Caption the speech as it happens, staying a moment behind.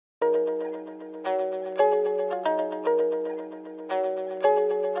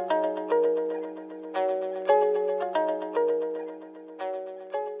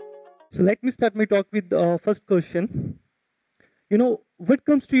So let me start my talk with the first question. What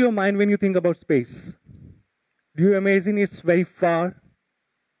comes to your mind when you think about space? Do you imagine it's very far?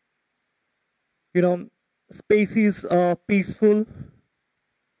 Space is peaceful,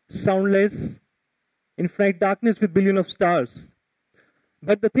 soundless, infinite darkness with billions of stars.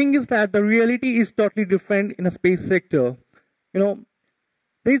 But the thing is that the reality is totally different in a space sector.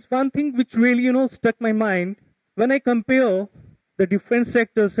 There's one thing which really, struck my mind when I compare the different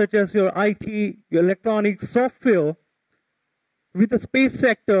sectors such as your IT, your electronics, software with the space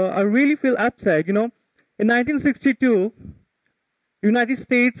sector. I really feel upset. In 1962, United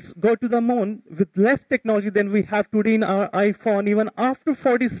States got to the moon with less technology than we have today in our iPhone. Even after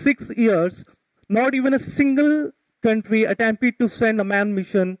 46 years, not even a single country attempted to send a manned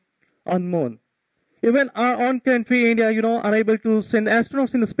mission on moon. Even our own country, India, unable to send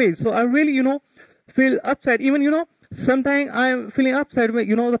astronauts into space. So I really, feel upset. Even, sometimes I'm feeling upset when,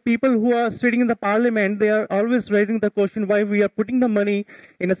 the people who are sitting in the parliament, they are always raising the question why we are putting the money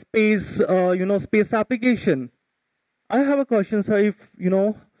in a space, space application. I have a question, sir. If,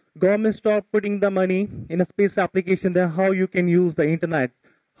 government stop putting the money in a space application, then how you can use the internet?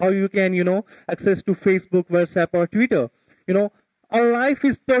 How you can, access to Facebook, WhatsApp, or Twitter? Our life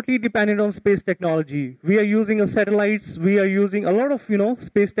is totally dependent on space technology. We are using satellites. We are using a lot of,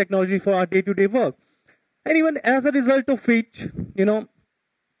 space technology for our day-to-day work. And even as a result of which, there's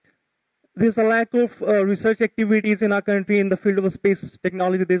a lack of research activities in our country in the field of space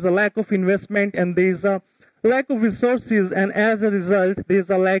technology. There's a lack of investment, and there's a lack of resources. And as a result, there's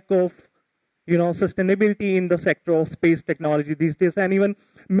a lack of, sustainability in the sector of space technology these days. And even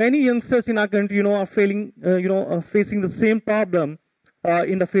many youngsters in our country, are facing the same problem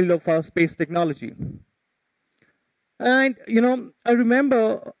in the field of space technology. And, I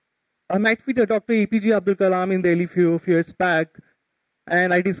remember I met with Dr. APJ Abdul Kalam in Delhi few years back,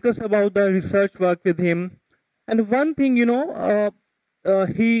 and I discussed about the research work with him. And one thing, he,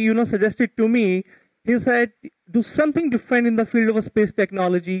 suggested to me, he said, do something different in the field of space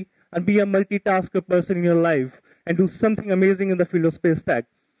technology and be a multitasker person in your life and do something amazing in the field of space tech.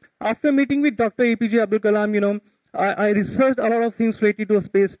 After meeting with Dr. APJ Abdul Kalam, I researched a lot of things related to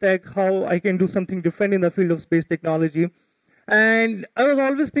space tech, how I can do something different in the field of space technology. And I was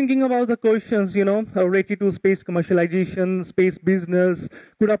always thinking about the questions, related to space commercialization, space business.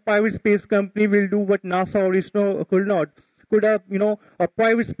 Could a private space company will do what NASA or ISRO could not? Could a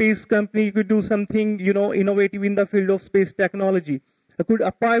private space company could do something, innovative in the field of space technology? Could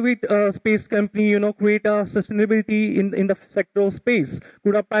a private space company, create a sustainability in the sector of space?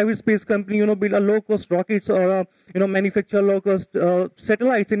 Could a private space company, build a low-cost rockets or, manufacture low-cost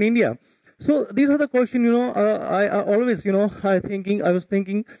satellites in India? So these are the questions, I always, I was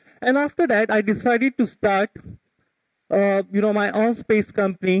thinking. And after that, I decided to start, my own space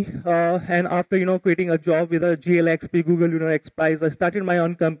company. And after, creating a job with a GLXP, Google X Prize, I started my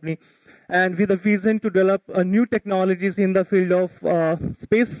own company. And with a vision to develop new technologies in the field of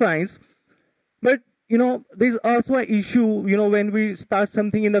space science. But, there's also an issue, when we start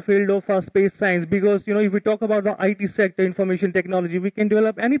something in the field of space science, because, if we talk about the IT sector, information technology, we can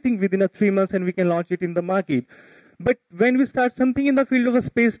develop anything within 3 months and we can launch it in the market. But when we start something in the field of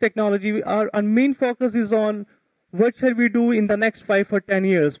space technology, our main focus is on what shall we do in the next 5 or 10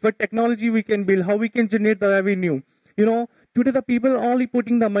 years, what technology we can build, how we can generate the revenue. Today the people are only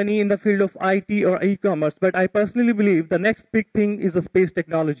putting the money in the field of IT or e-commerce, but I personally believe the next big thing is the space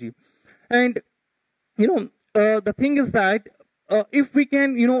technology. And, the thing is that if we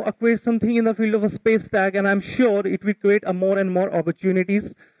can, acquire something in the field of a space tech, and I'm sure it will create more and more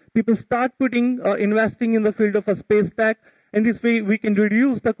opportunities. People start investing in the field of a space tech, and this way we can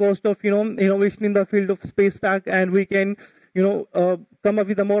reduce the cost of, innovation in the field of space tech, and we can, come up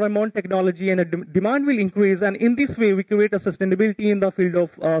with a more and more technology, and demand will increase. And in this way, we create a sustainability in the field of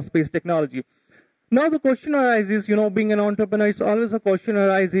space technology. Now the question arises, being an entrepreneur, it's always a question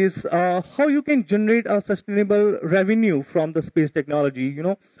arises, how you can generate a sustainable revenue from the space technology,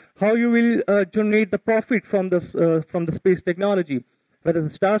 how you will generate the profit from the space technology, whether the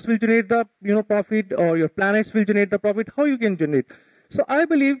stars will generate the, profit, or your planets will generate the profit, how you can generate. So I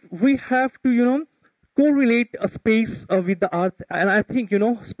believe we have to, correlate a space with the earth, and I think,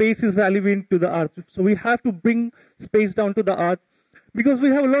 space is relevant to the earth. So we have to bring space down to the earth, because we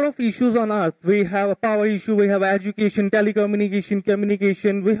have a lot of issues on earth. We have a power issue, we have education, telecommunication,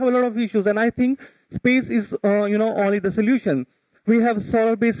 communication, we have a lot of issues, and I think space is, only the solution. We have a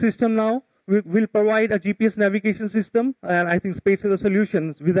solar-based system now. We will provide a GPS navigation system, and I think space is a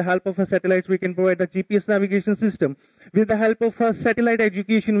solution. With the help of satellites, we can provide a GPS navigation system. With the help of satellite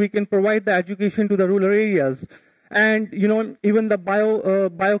education, we can provide the education to the rural areas. And even the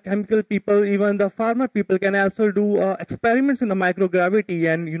biochemical people, even the pharma people can also do experiments in the microgravity.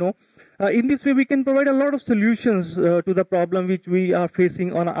 And in this way we can provide a lot of solutions to the problem which we are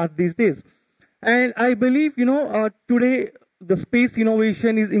facing on Earth these days. And I believe today the space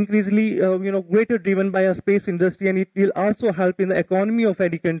innovation is increasingly greater driven by a space industry, and it will also help in the economy of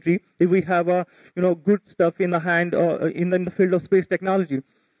any country if we have a good stuff in the hand in the field of space technology.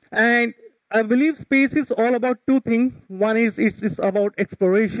 And I believe space is all about two things. One is it's about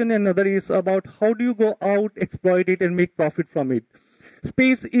exploration, and another is about how do you go out, exploit it, and make profit from it.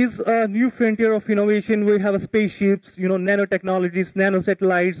 Space is a new frontier of innovation. We have spaceships, nanotechnologies,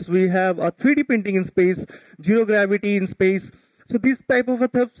 nanosatellites. We have 3D printing in space, zero gravity in space. So these type of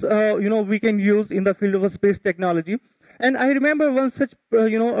stuff, we can use in the field of space technology. And I remember one such,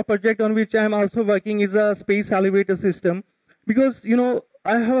 a project on which I'm also working is a space elevator system, because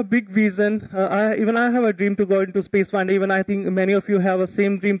I have a big vision. Even I have a dream to go into space one day. Even I think many of you have a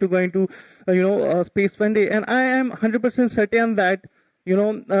same dream to go into, space one day. And I am 100% certain that,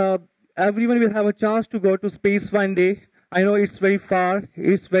 everyone will have a chance to go to space one day. I know it's very far,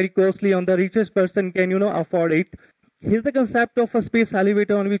 it's very costly, and the richest person can, afford it. Here's the concept of a space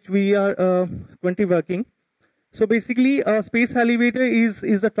elevator on which we are currently working. So basically, a space elevator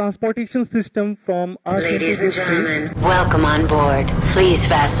is a transportation system from Earth. Ladies and gentlemen, welcome on board. Please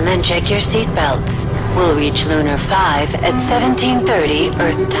fasten and check your seatbelts. We'll reach Lunar 5 at 17:30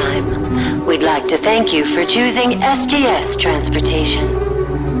 Earth time. We'd like to thank you for choosing STS Transportation.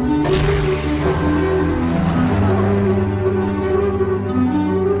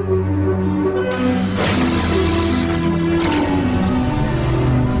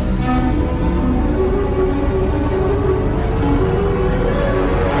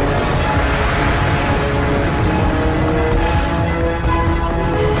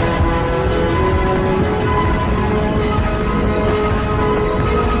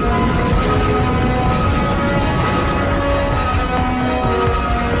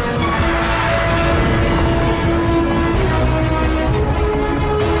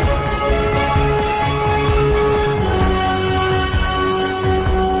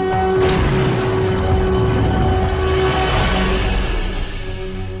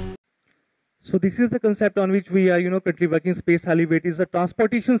 So this is the concept on which we are, currently working. Space elevator is a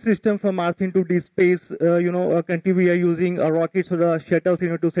transportation system from Earth into deep space. Currently we are using rockets or shuttles,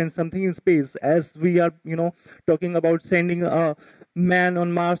 to send something in space. As we are, talking about sending a man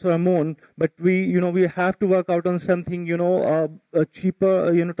on Mars or a moon, but we have to work out on something, a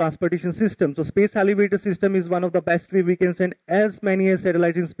cheaper, transportation system. So space elevator system is one of the best way we can send as many as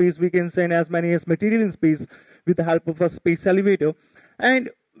satellites in space. We can send as many as material in space with the help of a space elevator.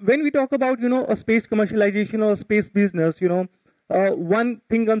 And when we talk about, a space commercialization or space business, one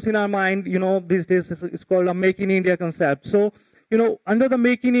thing comes in our mind, these days it's called a Make in India concept. So, under the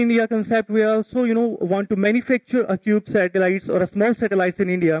Make in India concept, we also, want to manufacture a cube satellites or a small satellites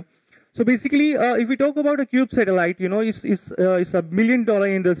in India. So basically, if we talk about a cube satellite, it's a $1 million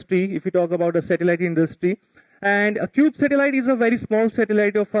industry if we talk about a satellite industry. And a cube satellite is a very small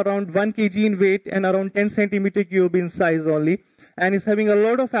satellite of around 1 kg in weight and around 10 centimeter cube in size only. And it's having a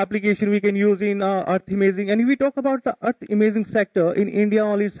lot of application we can use in Earth imaging. And if we talk about the Earth imaging sector, in India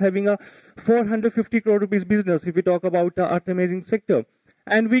only it's having a 450 crore rupees business if we talk about the Earth imaging sector.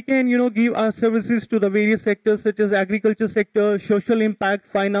 And we can, give our services to the various sectors such as agriculture sector, social impact,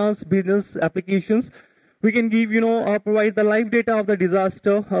 finance, business applications. We can give, provide the live data of the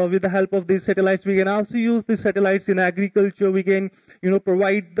disaster with the help of these satellites. We can also use these satellites in agriculture. We can,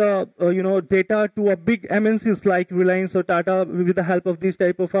 provide the, data to a big MNCs like Reliance or Tata with the help of these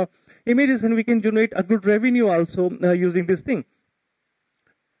type of images, and we can generate a good revenue also using this thing.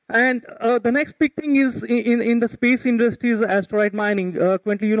 And the next big thing is in the space industry is asteroid mining.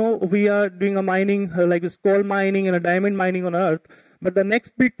 Currently, we are doing a mining like this coal mining and a diamond mining on Earth. But the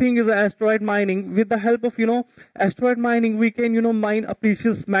next big thing is asteroid mining. With the help of, asteroid mining, we can, mine a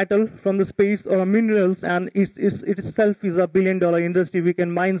precious metal from the space or minerals, and it itself is a $1 billion industry. We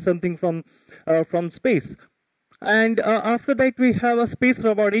can mine something from space. And after that, we have a space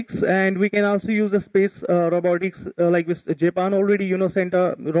robotics, and we can also use a space robotics like this. Japan already, sent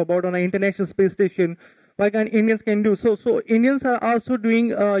a robot on an international space station. Why can't Indians can do so? So Indians are also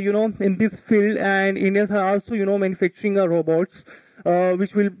doing, in this field, and Indians are also, manufacturing robots,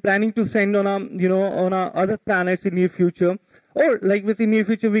 which we're planning to send on other planets in near future. Or like this in near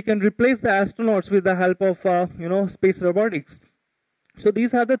future, we can replace the astronauts with the help of, space robotics. So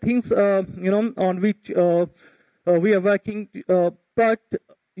these are the things, on which we are working. But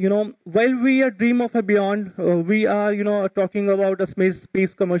while we are dream of a beyond, we are, talking about a space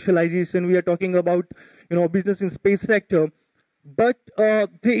commercialization. We are talking about, business in space sector. But there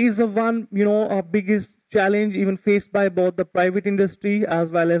is a one, a biggest challenge even faced by both the private industry as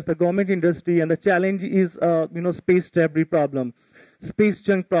well as the government industry, and the challenge is, space debris problem, space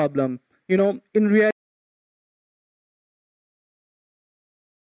junk problem. In reality,